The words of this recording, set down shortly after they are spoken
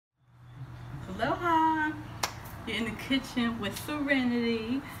in the kitchen with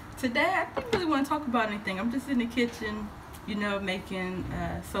Serenity. Today, I didn't really want to talk about anything. I'm just in the kitchen, you know, making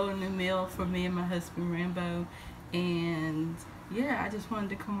a solo new meal for me and my husband, Rambo. And yeah, I just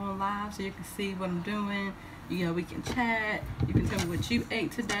wanted to come on live so you can see what I'm doing. You know, we can chat. You can tell me what you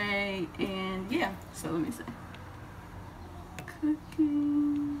ate today. And yeah, so let me see.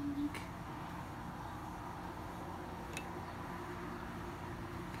 Cooking.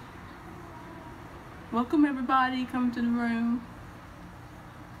 Welcome everybody, come to the room.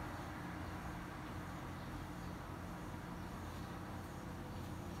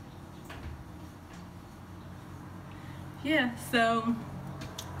 Yeah, so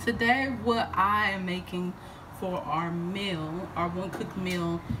today what I am making for our meal, our one cooked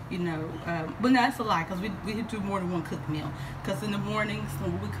meal, you know, but that's a lie, because we do more than one cooked meal. Because in the mornings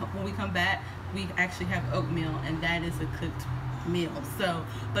when we come back, we actually have oatmeal, and that is a cooked meal. So,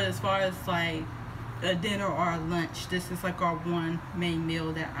 but as far as like a dinner or a lunch, this is like our one main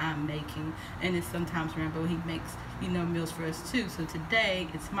meal that I'm making. And it's sometimes Rambo, he makes, you know, meals for us too. So today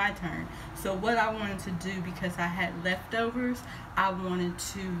it's my turn. So what I wanted to do, because I had leftovers, I wanted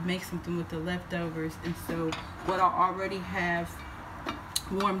to make something with the leftovers. And so what I already have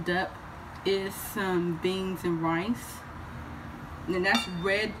warmed up is some beans and rice, and that's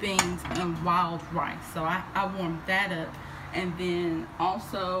red beans and wild rice. So I warmed that up. And then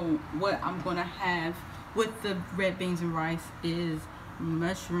also what I'm gonna have with the red beans and rice is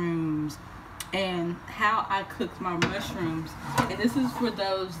mushrooms. And how I cooked my mushrooms, and this is for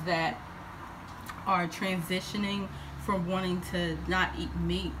those that are transitioning from wanting to not eat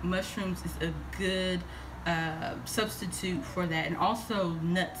meat. Mushrooms is a good substitute for that, and also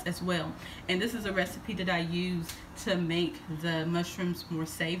nuts as well. And this is a recipe that I use to make the mushrooms more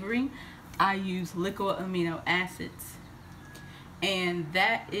savory. I use liquid amino acids, and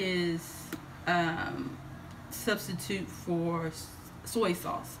that is substitute for soy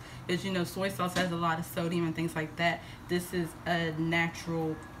sauce. As you know, soy sauce has a lot of sodium and things like that. This is a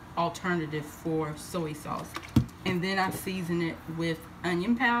natural alternative for soy sauce. And then I season it with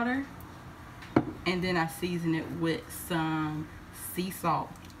onion powder, and then I season it with some sea salt,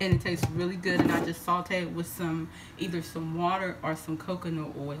 and it tastes really good. And I just saute it with either some water or some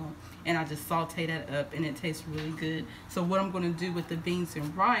coconut oil, and I just saute that up, and it tastes really good. So what I'm going to do with the beans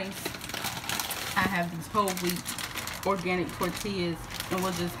and rice, I have these whole wheat organic tortillas, and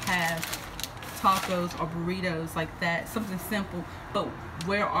we'll just have tacos or burritos like that, something simple. But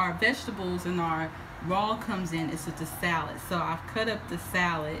where our vegetables and our raw comes in is with the salad. So I've cut up the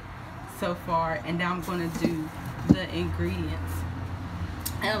salad so far, and now I'm going to do the ingredients.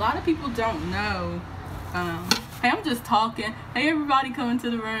 And a lot of people don't know, hey, I'm just talking. Hey everybody, coming to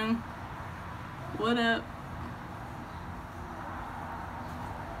the room. What up?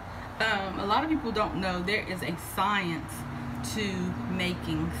 A lot of people don't know there is a science to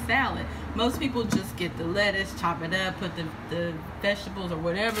making salad. Most people just get the lettuce, chop it up, put the vegetables or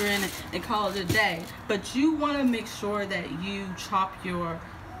whatever in it, and call it a day. But you want to make sure that you chop your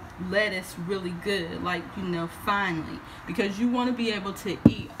lettuce really good, like, you know, finely, because you want to be able to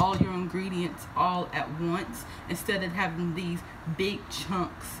eat all your ingredients all at once instead of having these big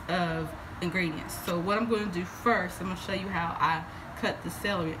chunks of ingredients. So what I'm going to do first, I'm going to show you how I cut the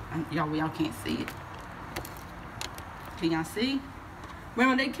celery. Y'all can't see it. Can y'all see?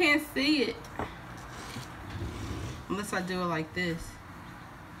 Remember, they can't see it unless I do it like this.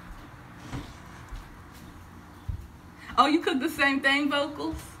 Oh, you cook the same thing,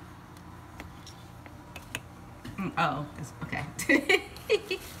 vocals? Oh, it's okay.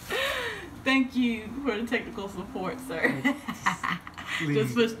 Thank you for the technical support, sir.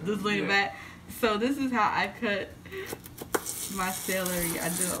 Just lean it back. So this is how I cut my celery. I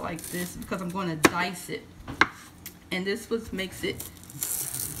do it like this because I'm going to dice it, and this makes it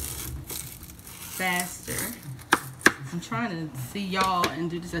faster. I'm trying to see y'all and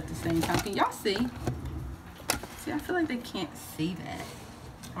do this at the same time. Can y'all see? See, I feel like they can't see that.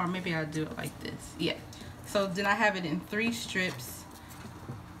 Or maybe I'll do it like this. Yeah. So then I have it in 3 strips,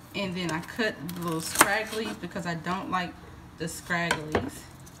 and then I cut the little scragglies because I don't like the scragglies.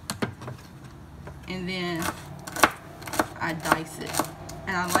 And then I dice it.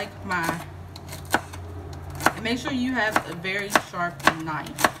 And I like and make sure you have a very sharp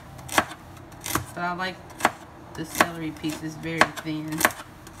knife. But I like the celery pieces very thin.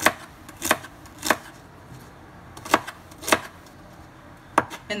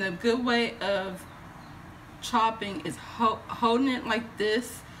 And the good way of chopping is holding it like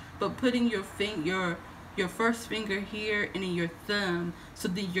this, but putting your first finger here and then your thumb, so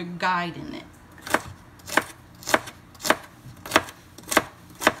that you're guiding it.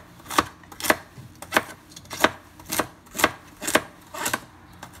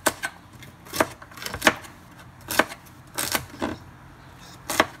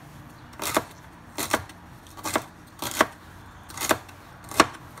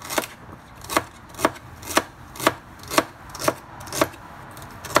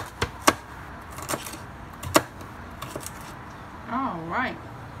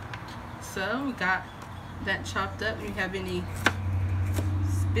 that chopped up. If you have any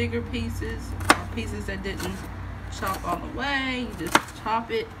bigger pieces or pieces that didn't chop all the way, you just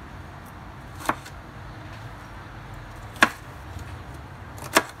chop it.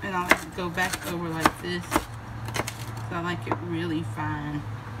 And I like to go back over like this, so I like it really fine.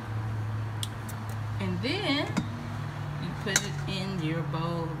 And then you put it in your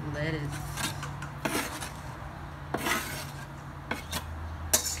bowl of lettuce.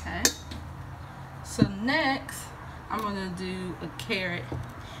 Okay. So next, I'm gonna do a carrot,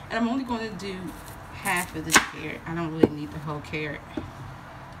 and I'm only gonna do half of this carrot. I don't really need the whole carrot.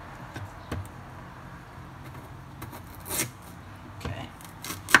 Okay.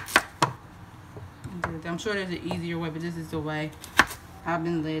 I'm sure there's an easier way, but this is the way I've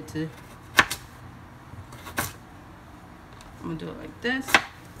been led to. I'm gonna do it like this.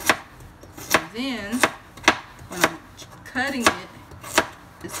 And then when I'm cutting it,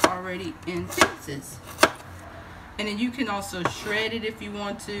 it's already in pieces. And then you can also shred it if you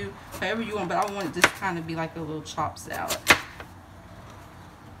want to, however you want, but I want it to just kind of be like a little chopped salad.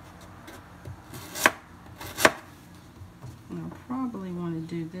 And I'll probably want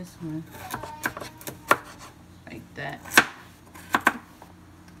to do this one like that.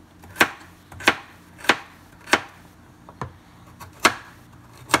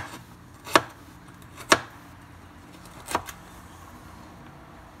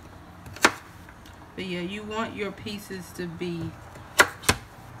 But yeah, you want your pieces to be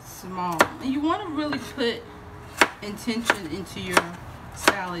small. And you want to really put intention into your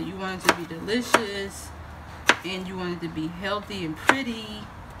salad. You want it to be delicious, and you want it to be healthy and pretty,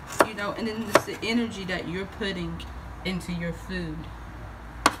 you know, and then it's the energy that you're putting into your food.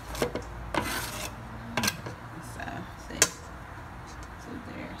 So, see. So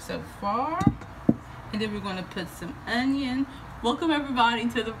there, so far. And then we're going to put some onion. Welcome everybody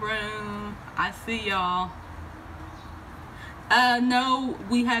to the room. I see y'all. No,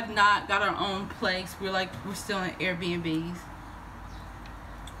 we have not got our own place. We're still in Airbnbs.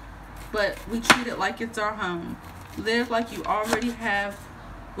 But we treat it like it's our home. Live like you already have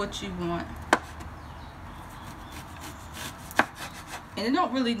what you want. And I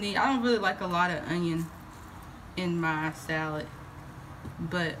don't really like a lot of onion in my salad.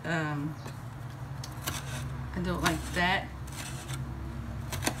 But I don't like that.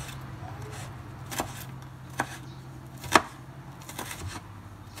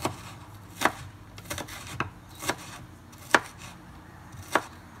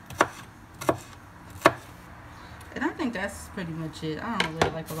 And I think that's pretty much it. I don't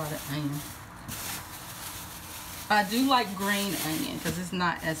really like a lot of onion. I do like green onion because it's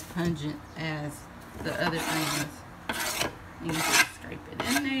not as pungent as the other onions. You just scrape it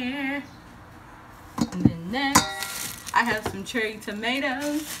in there. And then next, I have some cherry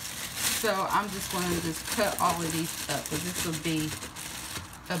tomatoes. So I'm just going to just cut all of these up because this will be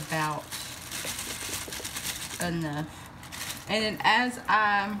about enough. And then as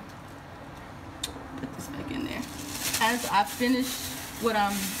I put this back in there, as I finish what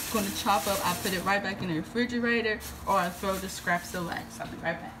I'm going to chop up, I put it right back in the refrigerator, or I throw the scraps away. So I'll be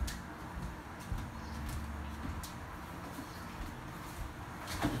right back.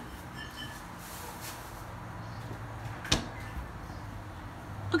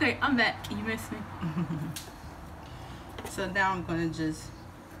 Okay, I'm back. You missed me? So now I'm going to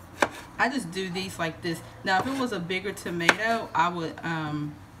I just do these like this. Now if it was a bigger tomato, I would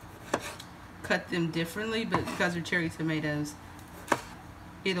cut them differently, but because they're cherry tomatoes,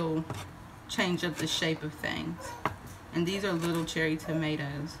 it'll change up the shape of things. And these are little cherry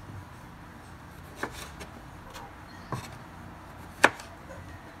tomatoes.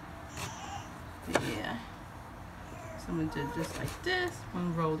 Yeah. So I'm going to do it just like this. I'm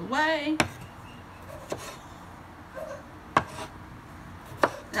going to roll away.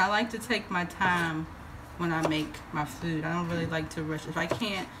 And I like to take my time when I make my food. I don't really like to rush. If I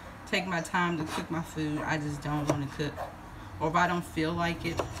can't take my time to cook my food, I just don't want to cook. Or if I don't feel like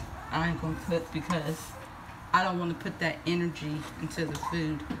it, I ain't going to cook because I don't want to put that energy into the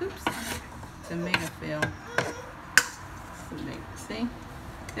food. Oops. Tomato fell. See?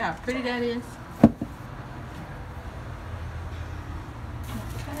 See how pretty that is?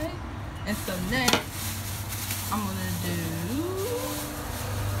 Okay. And so next, I'm going to do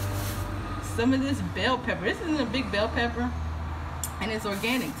some of this bell pepper. This isn't a big bell pepper, and it's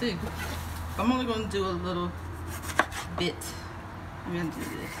organic too. I'm only going to do a little bit. I'm going to do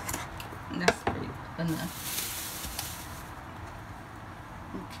this, and that's pretty enough.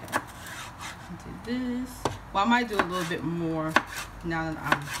 Okay, do this. Well, I might do a little bit more now that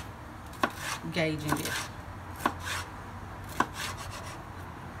I'm gauging it.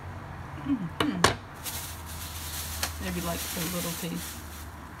 maybe like a little piece.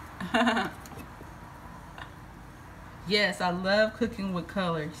 Yes, I love cooking with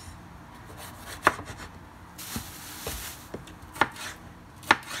colors.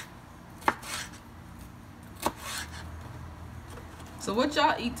 So what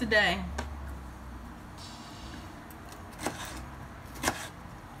y'all eat today?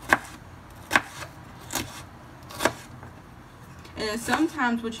 And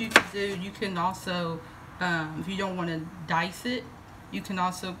sometimes what you can do, you can also, if you don't want to dice it, you can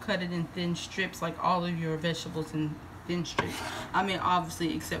also cut it in thin strips, like all of your vegetables in thin strips. I mean,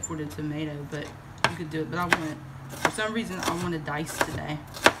 obviously, except for the tomato, but you could do it. But for some reason, I want to dice today.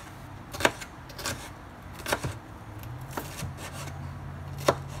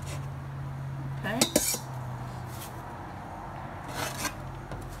 Okay.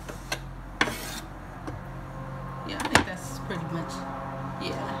 Yeah, I think that's pretty much,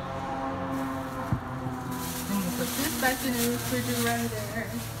 yeah. I'm going to put this back in the refrigerator.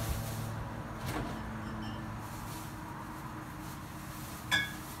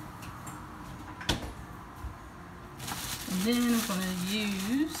 And then I'm going to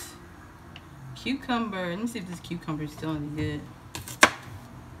use cucumber. Let me see if this cucumber is still any good.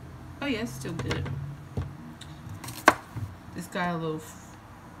 Oh yeah, it's still good. It's got a little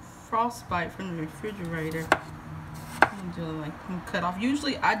frostbite from the refrigerator. I'm gonna cut off.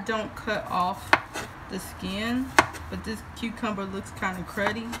 Usually I don't cut off the skin, but this cucumber looks kind of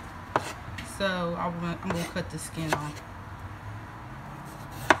cruddy, so I'm gonna cut the skin off.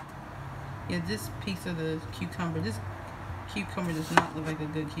 Yeah, this piece of the cucumber, this cucumber does not look like a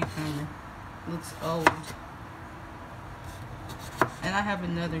good cucumber. It looks old. And I have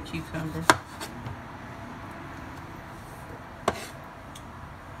another cucumber.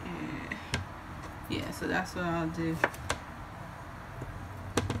 Yeah, so that's what I'll do.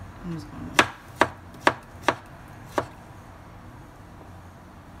 I'm just gonna.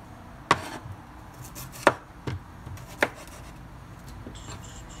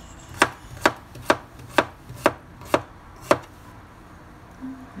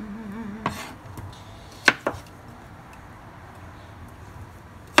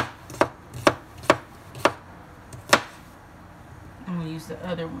 I'm gonna use the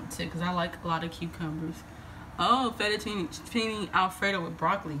other one too, because I like a lot of cucumbers. Oh, fettuccine Alfredo with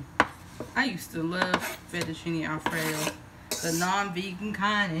broccoli. I used to love fettuccine Alfredo, the non-vegan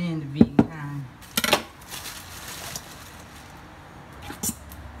kind and the vegan kind.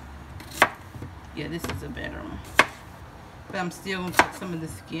 Yeah, this is a better one. But I'm still gonna take some of the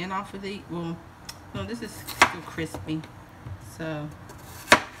skin off of the. Well, no, this is still crispy. So,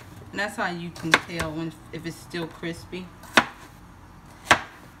 and that's how you can tell if it's still crispy.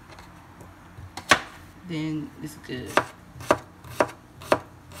 Then it's good.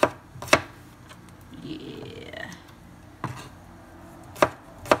 Yeah.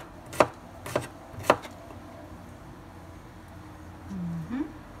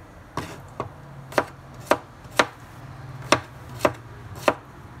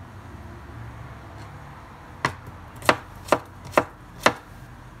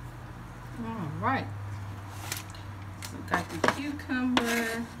 All right. So got the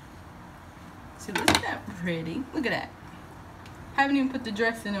cucumber. See, look at that pretty. Look at that. Haven't even put the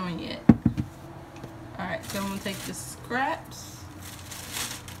dressing on yet. Alright, so I'm going to take the scraps.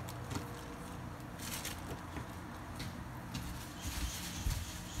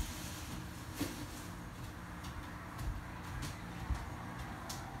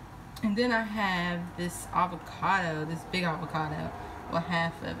 And then I have this avocado, this big avocado, well,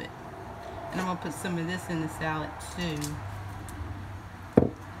 half of it. And I'm going to put some of this in the salad too.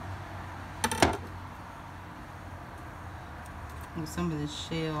 With some of the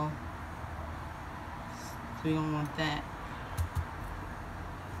shell, so we don't want that.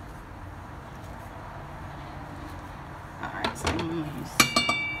 Alright, so I'm going to use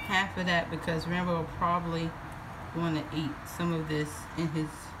half of that because Rambo will probably want to eat some of this in his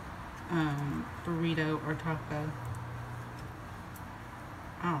burrito or taco.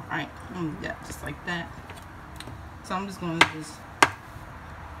 Alright, I'm going to do that just like that. So I'm just going to just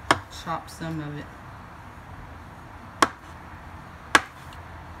chop some of it.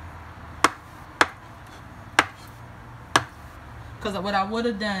 Because what I would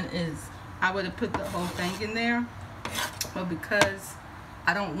have done is I would have put the whole thing in there, but because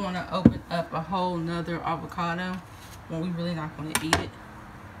I don't want to open up a whole nother avocado when we're really not going to eat it.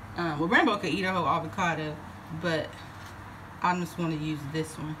 Well, Rainbow could eat a whole avocado, but I just want to use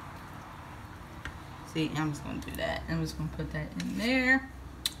this one. See, I'm just going to do that. I'm just going to put that in there.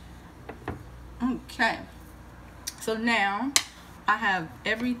 Okay. So now I have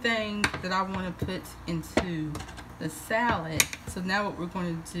everything that I want to put into the salad. So now what we're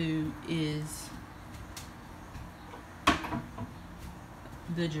going to do is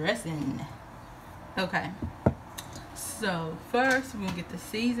the dressing. Okay, so first we're gonna get the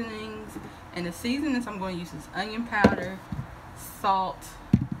seasonings, and the seasonings I'm going to use is onion powder, salt,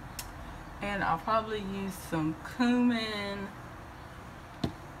 and I'll probably use some cumin,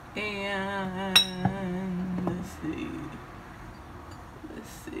 and let's see,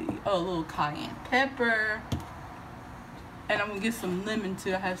 oh, a little cayenne pepper, and I'm gonna get some lemon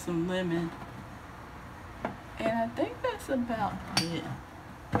too. I have some lemon, and I think that's about it.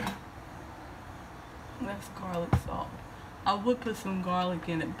 That's garlic salt. I would put some garlic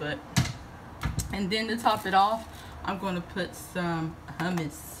in it, but, and then to top it off, I'm going to put some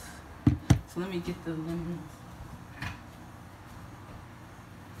hummus. So let me get the lemons.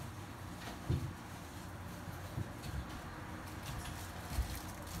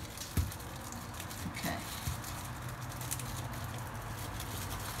 Okay.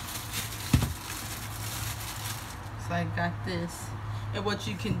 So I got this. And what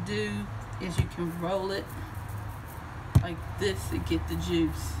you can do is you can roll it like this to get the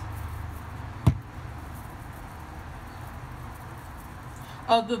juice.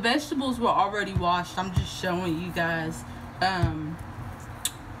 Oh, the vegetables were already washed. I'm just showing you guys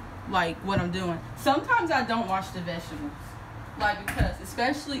like what I'm doing. Sometimes I don't wash the vegetables, like, because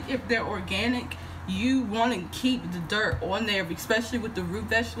especially if they're organic, you want to keep the dirt on there, especially with the root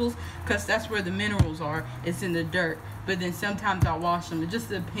vegetables, because that's where the minerals are. It's in the dirt. But then sometimes I wash them. It just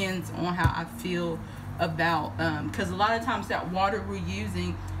depends on how I feel about, because a lot of times that water we're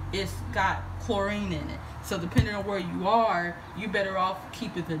using, it's got chlorine in it. So depending on where you are, you better off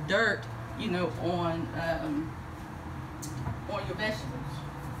keeping the dirt, you know, on your vegetables.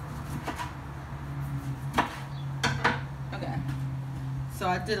 Okay. So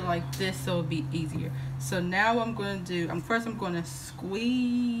I did it like this so it'll be easier. So now what I'm going to do, first I'm going to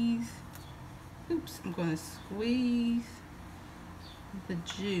squeeze. Oops, I'm going to squeeze the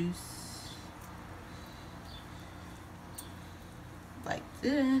juice like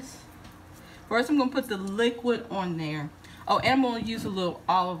this. First I'm going to put the liquid on there. Oh, and I'm going to use a little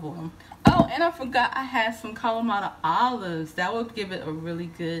olive oil. Oh, and I forgot I had some Kalamata olives. That would give it a really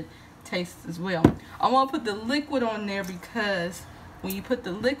good taste as well. I want to put the liquid on there because when you put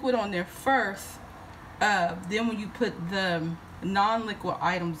the liquid on there first, then when you put the non-liquid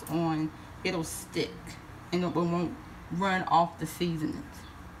items on, it'll stick and it won't run off the seasonings.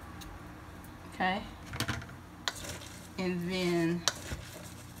 Okay, and then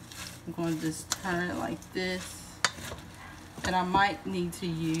I'm going to just turn it like this, and I might need to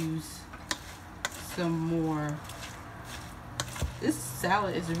use some more. This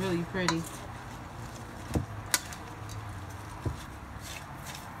salad is really pretty.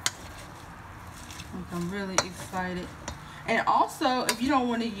 I'm really excited. And also, if you don't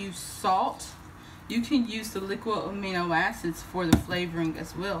want to use salt, you can use the liquid amino acids for the flavoring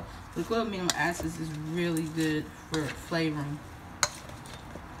as well. Liquid amino acids is really good for flavoring.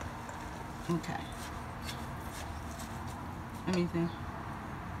 Okay. Let me think.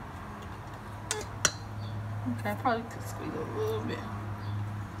 Okay, I probably could squeeze a little bit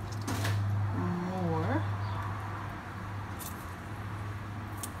more.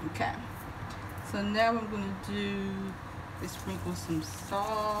 Okay. So now what I'm going to do is sprinkle some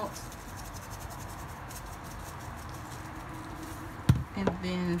salt. And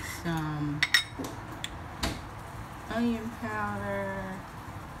then some onion powder.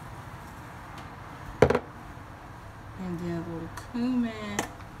 And then a little cumin.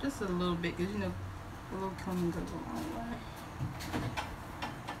 Just a little bit, because you know, a little cumin goes a long way.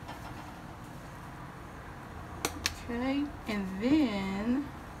 Okay, and then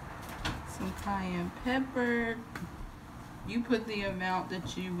some cayenne pepper. You put the amount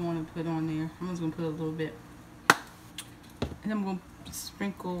that you want to put on there. I'm just going to put a little bit. And I'm going to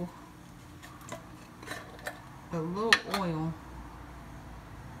sprinkle a little oil.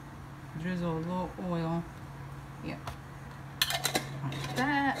 Drizzle a little oil. Yeah. Like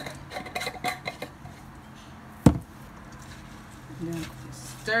that. And then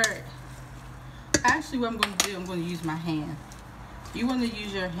stir it. Actually, what I'm going to do, I'm going to use my hand. You want to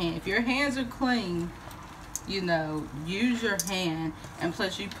use your hand. If your hands are clean, you know, use your hand. And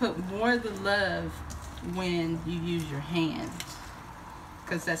plus, you put more of the love when you use your hands.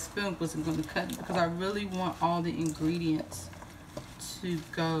 Because that spoon wasn't going to cut it. Because I really want all the ingredients to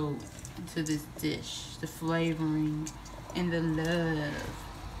go into this dish. The flavoring and the love.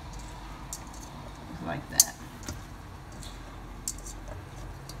 Like that.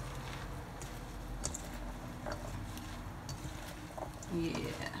 Yeah.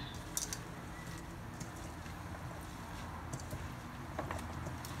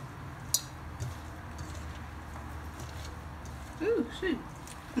 shoot.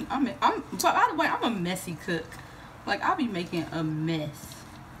 By the way, I'm a messy cook. Like, I'll be making a mess.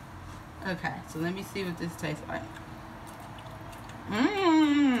 Okay, so let me see what this tastes like.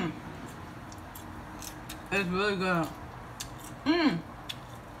 Mmm. It's really good. Mmm.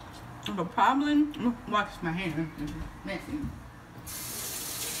 But probably, wash my hands. It's messy.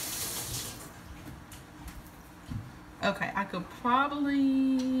 Okay, I could probably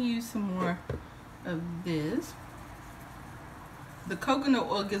use some more of this. The coconut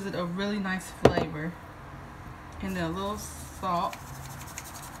oil gives it a really nice flavor. And then a little salt.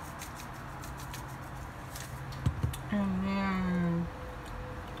 And then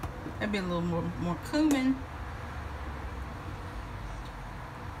maybe a little more cumin.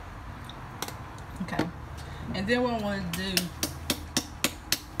 Okay. And then what I want to do,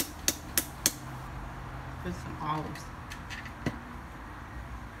 put some olives.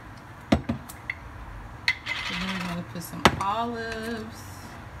 And then we're going to put some olives.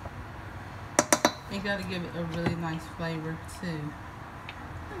 You got to give it a really nice flavor too.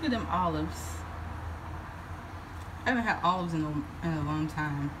 Look at them olives. I haven't had olives in a long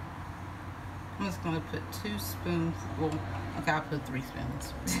time. I'm just going to put 2 spoons. Well, okay, I'll put 3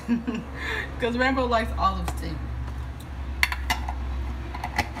 spoons. Because Rambo likes olives too.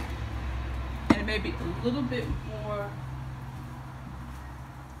 And maybe a little bit more.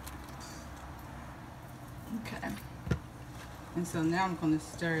 Okay. And so now I'm going to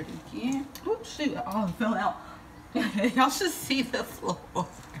stir it again. Oops, shoot, oh, it fell out. Y'all should see the floor.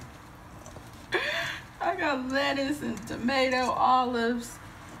 I got lettuce and tomato, olives.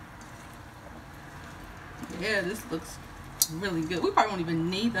 Yeah, this looks really good. We probably won't even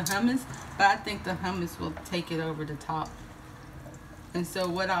need the hummus, but I think the hummus will take it over the top. And so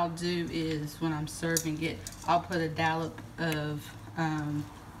what I'll do is when I'm serving it, I'll put a dollop of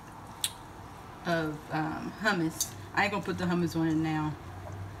hummus. I ain't gonna put the hummus on it now,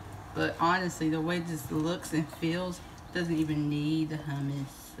 but honestly, the way this looks and feels doesn't even need the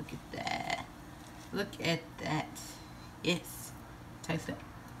hummus. Look at that. Look at that. Yes. Taste it.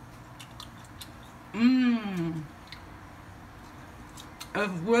 Mmm.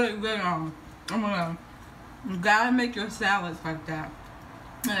 It's really good on. Oh my god. You gotta make your salads like that.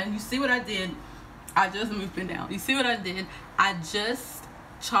 And you see what I did? I just moved it down. You see what I did? I just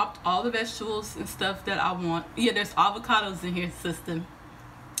chopped all the vegetables and stuff that I want. Yeah, there's avocados in here, system.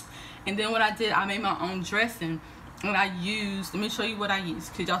 And then what I did, I made my own dressing. And I used, let me show you what I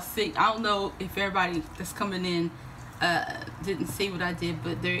used. Because y'all see, I don't know if everybody that's coming in didn't see what I did.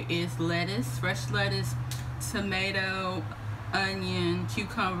 But there is lettuce, fresh lettuce, tomato, onion,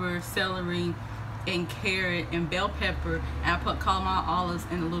 cucumber, celery, and carrot, and bell pepper. And I put calamari olives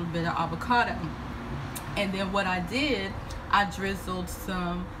and a little bit of avocado. And then what I did, I drizzled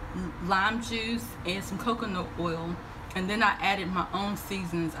some lime juice and some coconut oil, and then I added my own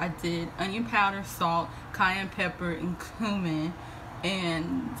seasonings. I did onion powder, salt, cayenne pepper, and cumin,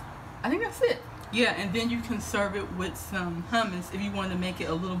 and I think that's it. Yeah, and then you can serve it with some hummus if you want to make it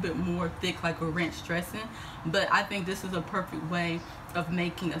a little bit more thick, like a ranch dressing. But I think this is a perfect way of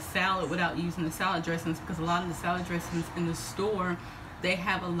making a salad without using the salad dressings, because a lot of the salad dressings in the store, they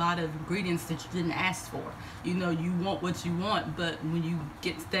have a lot of ingredients that you didn't ask for. You know, you want what you want, but when you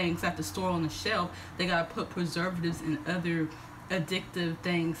get things at the store on the shelf, they gotta put preservatives and other addictive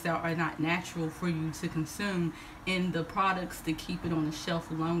things that are not natural for you to consume in the products to keep it on the shelf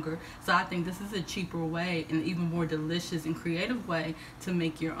longer. So I think this is a cheaper way and even more delicious and creative way to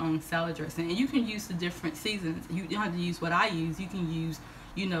make your own salad dressing. And you can use the different seasons. You don't have to use what I use. You can use,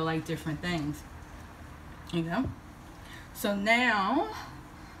 you know, like different things. You know? So now,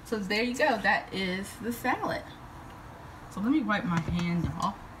 so there you go. That is the salad. So let me wipe my hand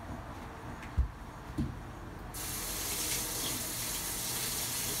off.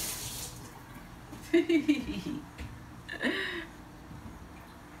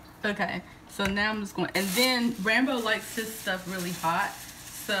 Okay, so now I'm just going, and then Rambo likes his stuff really hot,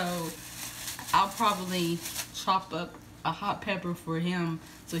 so I'll probably chop up a hot pepper for him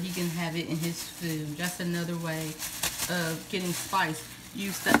so he can have it in his food. That's another way of getting spice.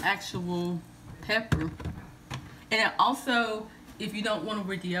 Use the actual pepper. And then also, if you don't want to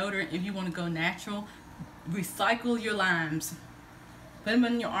wear deodorant, if you want to go natural, recycle your limes. Put them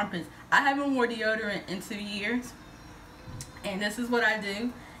in your armpits. I haven't worn deodorant in 2 years, and this is what I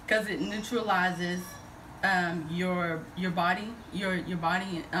do, because it neutralizes your body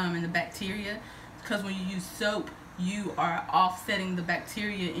and the bacteria. Because when you use soap, you are offsetting the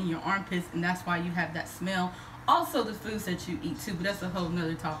bacteria in your armpits, and that's why you have that smell. Also the foods that you eat too, but that's a whole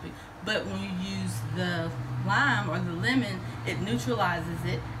nother topic. But when you use the lime or the lemon, it neutralizes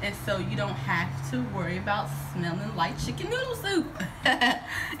it, and so you don't have to worry about smelling like chicken noodle soup.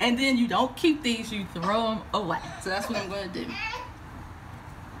 And then you don't keep these, you throw them away. So that's what I'm going to do.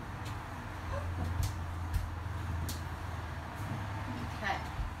 Okay.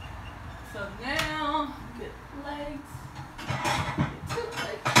 So now, get legs. Get 2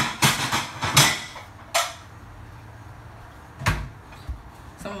 legs.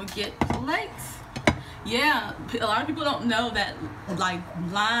 So I'm going to get legs. Yeah, a lot of people don't know that like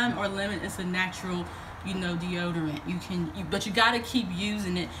lime or lemon is a natural, you know, deodorant. But you gotta keep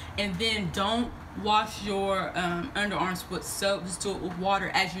using it, and then don't wash your underarms with soap. Just do it with water.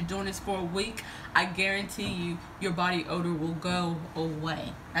 As you're doing this for a week, I guarantee you your body odor will go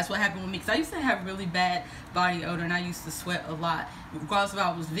away. That's what happened with me, because I used to have really bad body odor, and I used to sweat a lot. Regardless if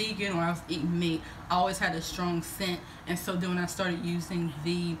I was vegan or I was eating meat, I always had a strong scent. And so then when I started using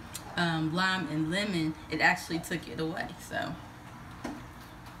the lime and lemon, it actually took it away. So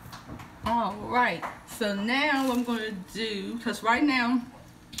all right, so now what I'm going to do, because right now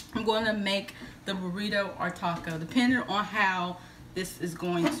I'm going to make the burrito or taco, depending on how this is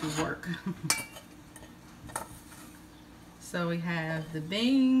going to work. So we have the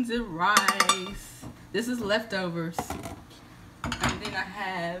beans and rice. This is leftovers. And then I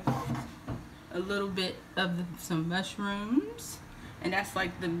have a little bit of some mushrooms, and that's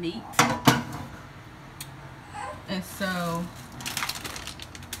like the meat. And so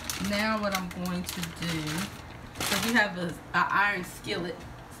now what I'm going to do, because we have an iron skillet,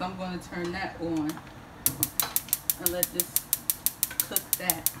 so I'm going to turn that on and let this cook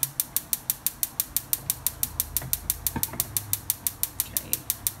that. Okay.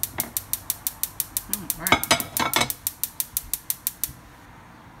 All right.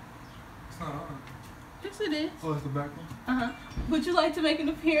 It's not on. Yes, it is. Oh, it's the back one? Would you like to make an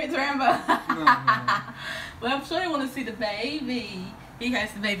appearance, Rambo? No. Well, I'm sure you want to see the baby. He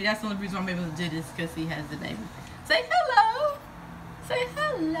has the baby. That's the only reason I'm able to do this, because he has the baby. Say hello. Say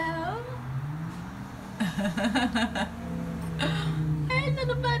hello. Hey,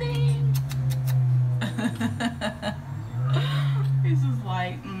 little buddy. He's just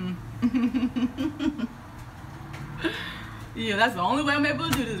like, Yeah, that's the only way I'm able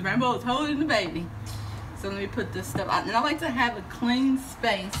to do this. Rambo is holding the baby. So let me put this stuff out. And I like to have a clean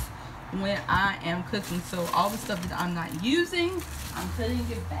space when I am cooking. So all the stuff that I'm not using, I'm putting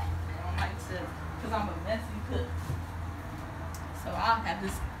it back. I don't like to, because I'm a messy cook. So I'll have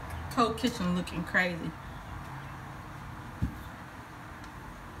this whole kitchen looking crazy.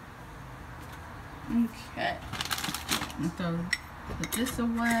 Okay. So put this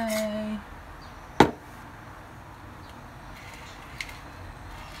away.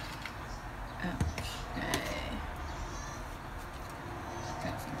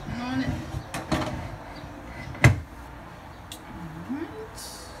 On it. Alright.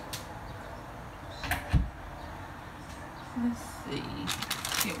 Let's see.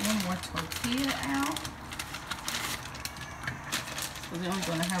 Get one more tortilla out. So then I'm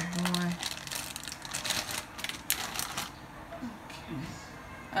gonna have one.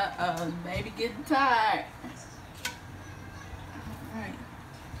 Okay. Baby getting tired. Alright.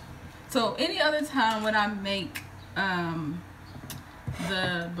 So any other time when I make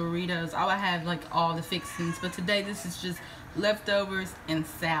the burritos, I would have like all the fixings, but today this is just leftovers and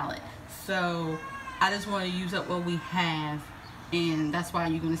salad. So I just want to use up what we have, and that's why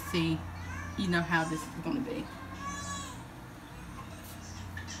you're going to see, you know, how this is going to be.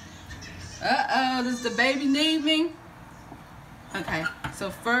 Does the baby need me? Okay, so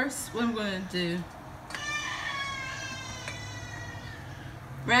first what I'm going to do,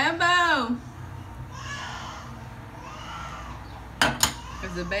 Rambo,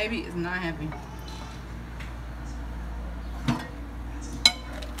 because the baby is not happy.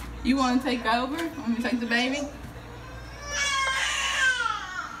 You want to take over? Want me to take the baby?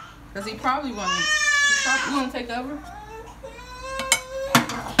 Because he probably want to take over.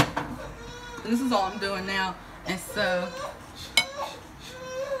 This is all I'm doing now. And so,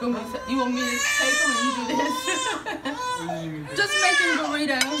 you want me to take him and you do this? Just making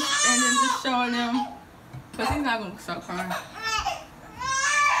burritos and then just showing them. Because he's not going to stop crying.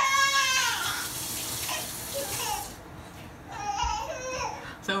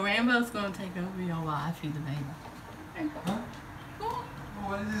 So Rambo's going to take over your while I feed the baby. Huh?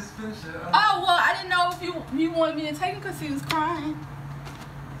 Why did you just finish it? Oh, well, I didn't know if you wanted me to take him because he was crying.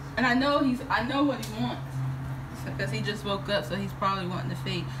 And I know what he wants. Because he just woke up, so he's probably wanting to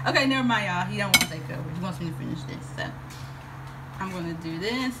feed. Okay, never mind, y'all. He don't want to take over. He wants me to finish this. So I'm going to do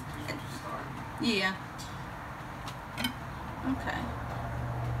this. Yeah. Okay.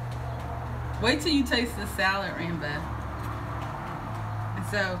 Wait till you taste the salad, Rainbow. And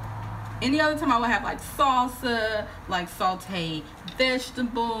so, any other time I would have like salsa, like sauteed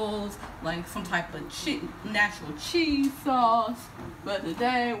vegetables, like some type of natural cheese sauce. But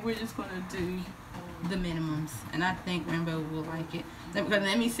today we're just gonna do the minimums, and I think Rainbow will like it.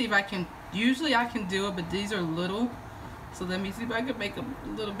 Let me see if I can. Usually I can do it, but these are little. So let me see if I can make a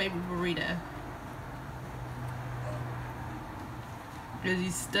little baby burrito. Cause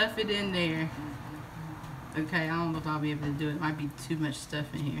you stuff it in there. Okay, I don't know if I'll be able to do it. Might be too much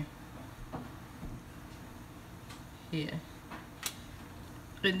stuff in here. Yeah.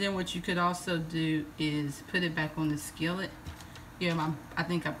 And then what you could also do is put it back on the skillet. Yeah, I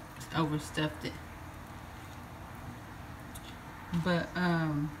think I overstuffed it. But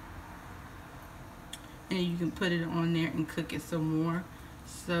and you can put it on there and cook it some more,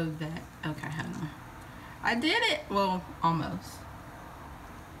 so that okay, hold on. I did it. Well, almost.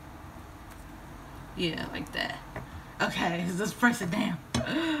 Yeah, like that. Okay, let's press it down.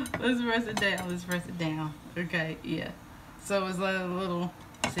 Let's press it down. Let's press it down. Okay, yeah. So it's like a little,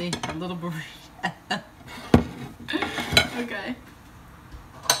 see, a little burrito. Okay.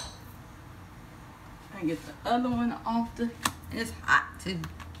 I get the other one off the. It's hot too.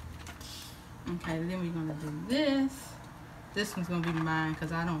 Okay, then we're gonna do this. This one's gonna be mine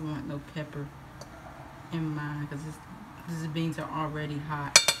because I don't want no pepper in mine because these beans are already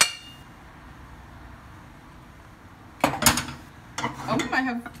hot. Oh, we might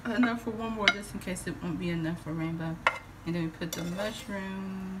have enough for one more just in case it won't be enough for Rainbow. And then we put the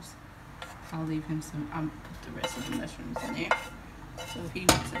mushrooms. I'll leave him some. I'll put the rest of the mushrooms in there. So if he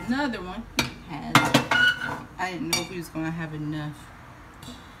wants another one, he has it. I didn't know if he was going to have enough.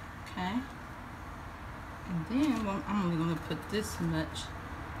 Okay. And then I'm only going to put this much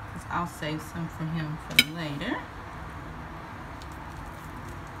because I'll save some for him for later.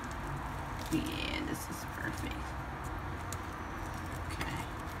 Yeah, this is perfect.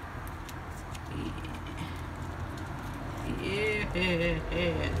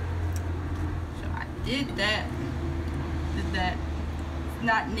 Yeah. So I did that.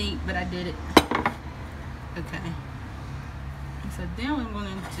 Not neat, but I did it. Okay. And so then what I'm going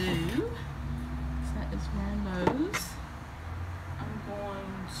to do is that is Rainbow's. I'm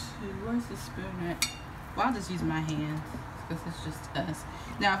going to, where's the spoon at? Well, I'll just use my hands because it's just us.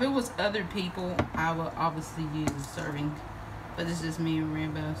 Now, if it was other people, I would obviously use a serving. But it's just me and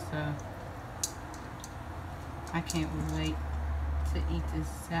Rainbow, so I can't wait to eat this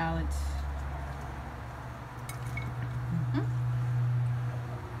salad.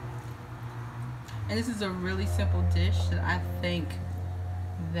 And this is a really simple dish that I think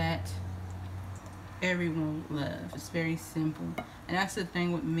that everyone would love. It's very simple. And that's the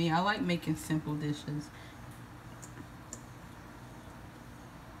thing with me. I like making simple dishes.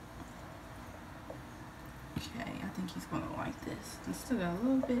 Okay, I think he's gonna like this. I still got a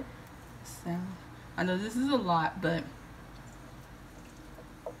little bit of salad. I know this is a lot, but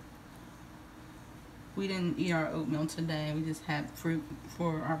we didn't eat our oatmeal today. We just had fruit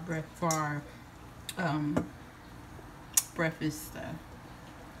for our breakfast stuff.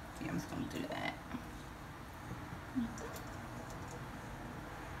 Yeah, I'm just gonna do that.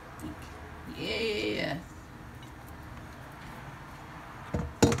 Yeah.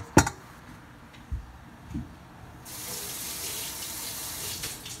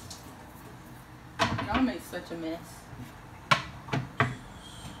 Y'all make such a mess.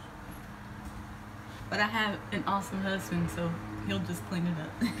 But I have an awesome husband, so he'll just clean it up.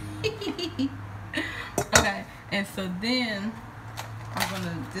 Okay, and so then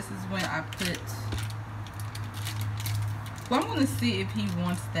this is when I put, well, I'm gonna see if he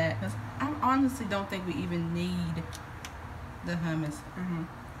wants that, because I honestly don't think we even need the hummus.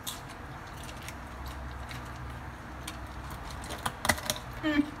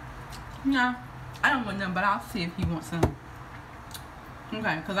 No, I don't want none, but I'll see if he wants some.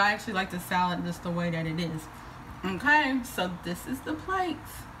 Okay, because I actually like the salad just the way that it is. Okay, so this is the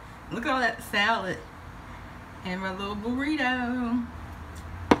plates. Look at all that salad. And my little burrito.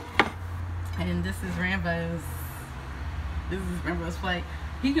 And this is Rainbow's. This is Rainbow's plate.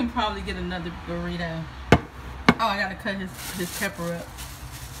 He can probably get another burrito. Oh, I gotta cut his pepper up.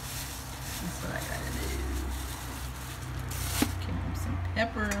 That's what I gotta do. Give him some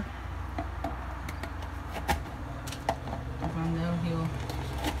pepper. I know he'll.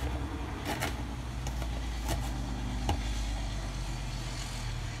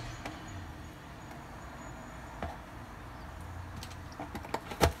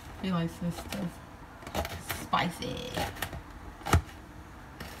 He likes this stuff spicy.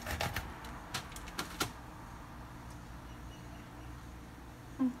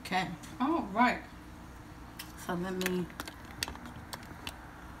 Okay. All right. So let me.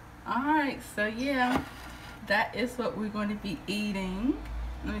 All right. So yeah, that is what we're going to be eating.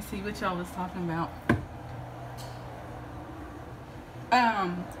 Let me see what y'all was talking about.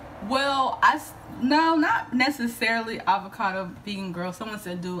 Well, no, not necessarily avocado vegan girl. Someone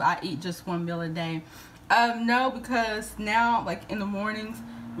said, do I eat just one meal a day? No, because now, like in the mornings,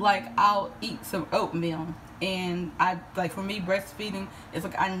 like I'll eat some oatmeal, and I like, for me, breastfeeding is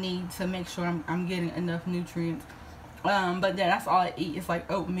like I need to make sure I'm getting enough nutrients. But yeah, that's all I eat. It's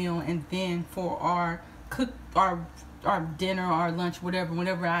like oatmeal, and then for our dinner, our lunch, whatever,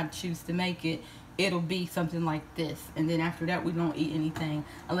 whenever I choose to make it, it'll be something like this. And then after that, we don't eat anything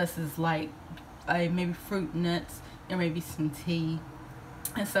unless it's like maybe fruit, nuts, and maybe some tea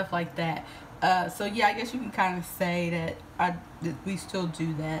and stuff like that. So yeah, I guess you can kind of say that we still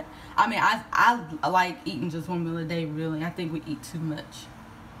do that. I mean, I like eating just one meal a day. Really, I think we eat too much.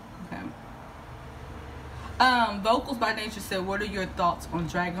 Okay. Vocals by Nature said, what are your thoughts on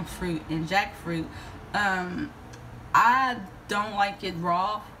dragon fruit and jackfruit? I don't like it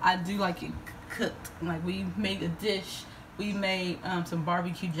raw. I do like it cooked. Like, we made a dish. We made some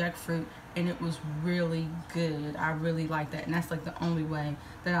barbecue jackfruit, and it was really good. I really like that, and that's like the only way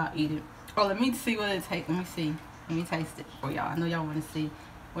that I'll eat it. Oh, let me see what it tastes. Let me see. Let me taste it for y'all. I know y'all want to see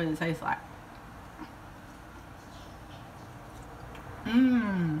what it tastes like.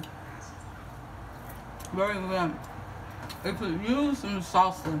 Very good. It could use some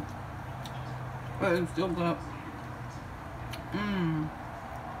salsa, but it's still good.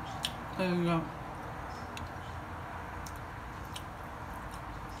 There you go.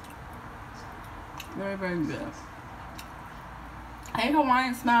 Very, very good. Hey,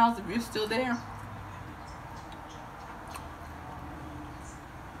 Hawaiian Smiles, if you're still there.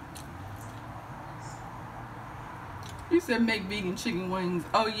 You said make vegan chicken wings.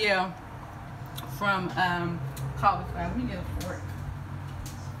 Oh yeah, from cauliflower. Let me get a fork.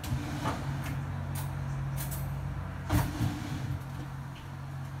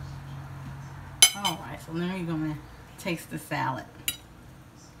 All right, so now you're gonna taste the salad.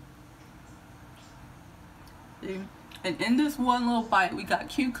 See? And in this one little bite, we got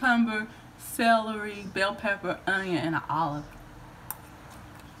cucumber, celery, bell pepper, onion, and an olive.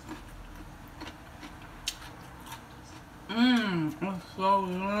 It's so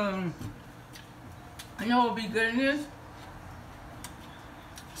good. You know what would be good in this?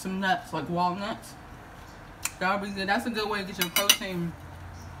 Some nuts, like walnuts. That would be good. That's a good way to get your protein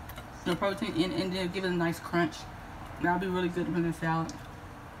in, and then give it a nice crunch. That would be really good in the salad.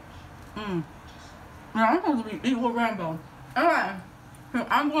 Now I'm supposed to be eating with Rambo. Alright, so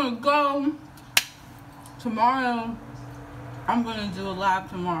I'm going to go tomorrow. I'm going to do a live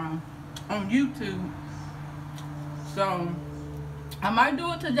tomorrow on YouTube. So I might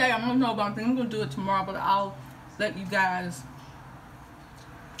do it today. I don't know, but I think I'm going to do it tomorrow. But I'll let you guys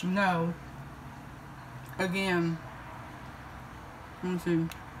know. Again, let me see.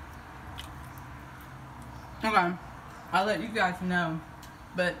 Okay, I'll let you guys know.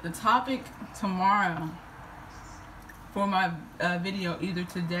 But the topic tomorrow for my video, either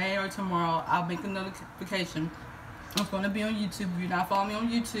today or tomorrow, I'll make a notification. It's going to be on YouTube. If you're not following me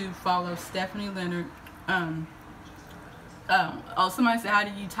on YouTube, follow Stephanie Leonard. Oh, somebody said, how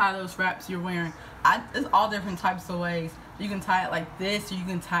do you tie those wraps you're wearing? It's all different types of ways. You can tie it like this, or you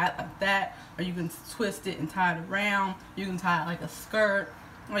can tie it like that, or you can twist it and tie it around. You can tie it like a skirt,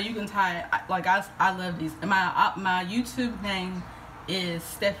 or you can tie it like I love these. And my YouTube name is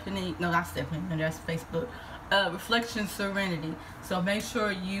Stephanie. No, not Stephanie. No, that's Facebook. Reflection Serenity. So make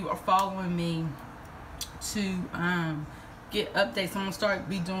sure you are following me to get updates. I'm gonna start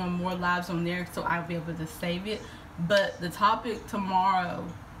doing more lives on there, so I'll be able to save it. But the topic tomorrow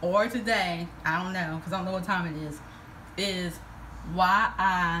or today, I don't know, because I don't know what time it is why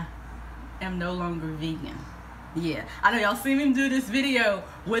I am no longer vegan. Yeah, I know y'all see me do this video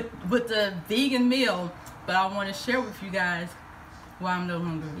with the vegan meal, but I want to share with you guys why I'm no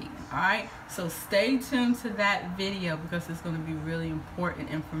longer vegan. Alright, so stay tuned to that video, because it's going to be really important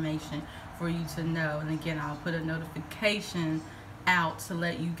information for you to know. And again, I'll put a notification out to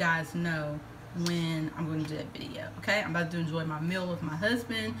let you guys know when I'm going to do that video. Okay, I'm about to enjoy my meal with my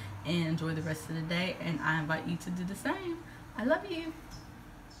husband and enjoy the rest of the day, and I invite you to do the same. I love you.